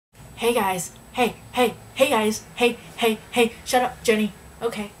Hey guys. Hey guys. Hey. Shut up, Jenny.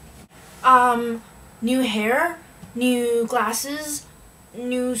 Okay. New hair, new glasses,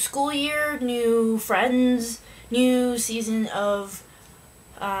 new school year, new friends, new season of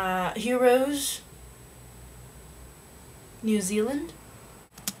Heroes, New Zealand.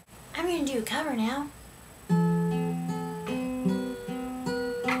 I'm gonna do a cover now.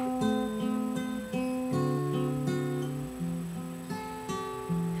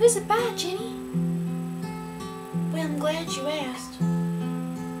 Who's it by, Jenny? Well, I'm glad you asked.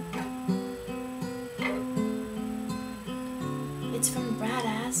 It's from Bright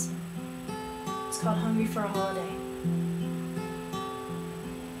Eyes. It's called Hungry for a Holiday.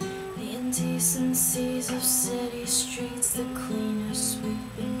 The indecencies of city streets, the cleaners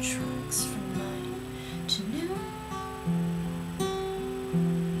sweeping trucks from night to noon.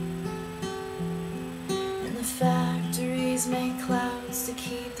 And the factories make clouds to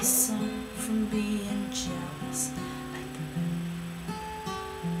keep the sun from being jealous like the moon.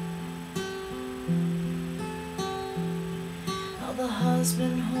 While the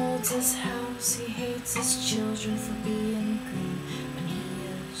husband holds his house, he hates his children for being green when he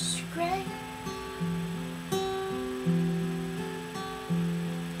is gray.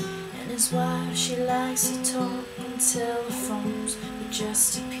 And his wife, she likes to talk on telephones, but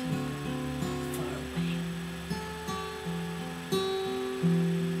just to appear far away.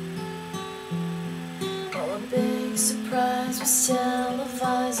 Well, a big surprise was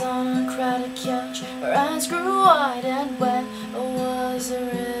televised on a crowded couch. Her eyes grew wide and wet. Oh, was it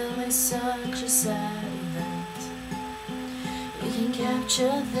really such a sad event? You can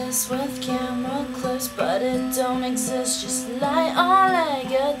capture this with camera clips, but it don't exist. Just lie on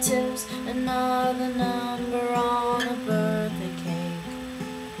negatives. Another number on a birthday cake.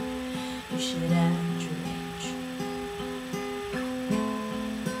 You should act your age.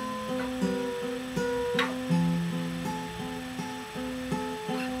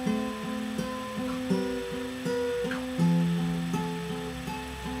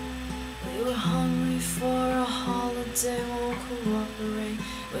 We were hungry for a holiday, won't cooperate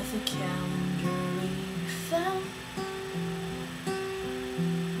with the calendar we found.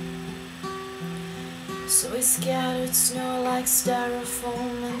 So we scattered snow like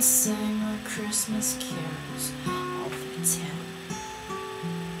styrofoam and sang our Christmas carols all through town.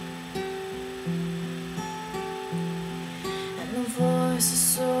 And the voices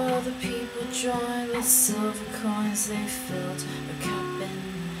soared, the people joined with silver coins. They filled her cup in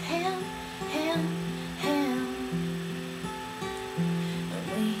hand. And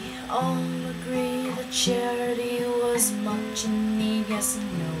we all agree that charity was much in need. Yes,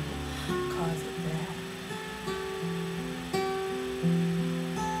 and noble cause it that.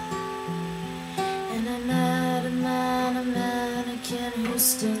 And I met a mannequin who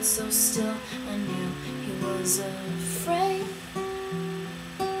stood so still. I knew he was afraid.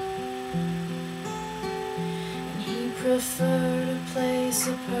 And he preferred a place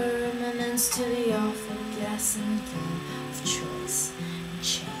of permanence to the awful guessing game of choice and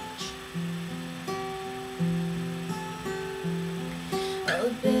change. Well, a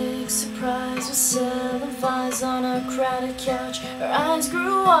big surprise was televised on a crowded couch. Her eyes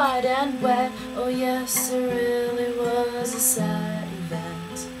grew wide and wet. Oh yes, it really was a sad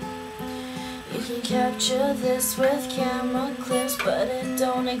event. You can capture this with camera clips, but it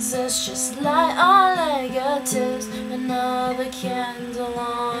don't exist. Just lie on negatives. Another candle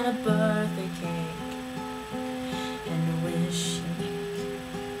on a birthday cake, and a wish you make.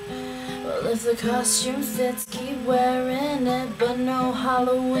 Well, if the costume fits, keep wearing it, but no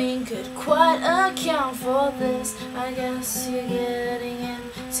Halloween could quite account for this. I guess you're getting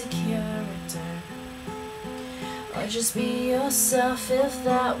into character. Or just be yourself if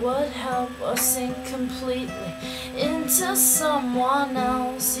that would help, or sink completely into someone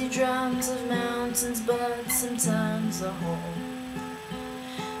else. You dreamt of mountains, but sometimes the whole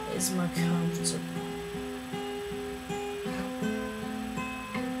is more comfortable.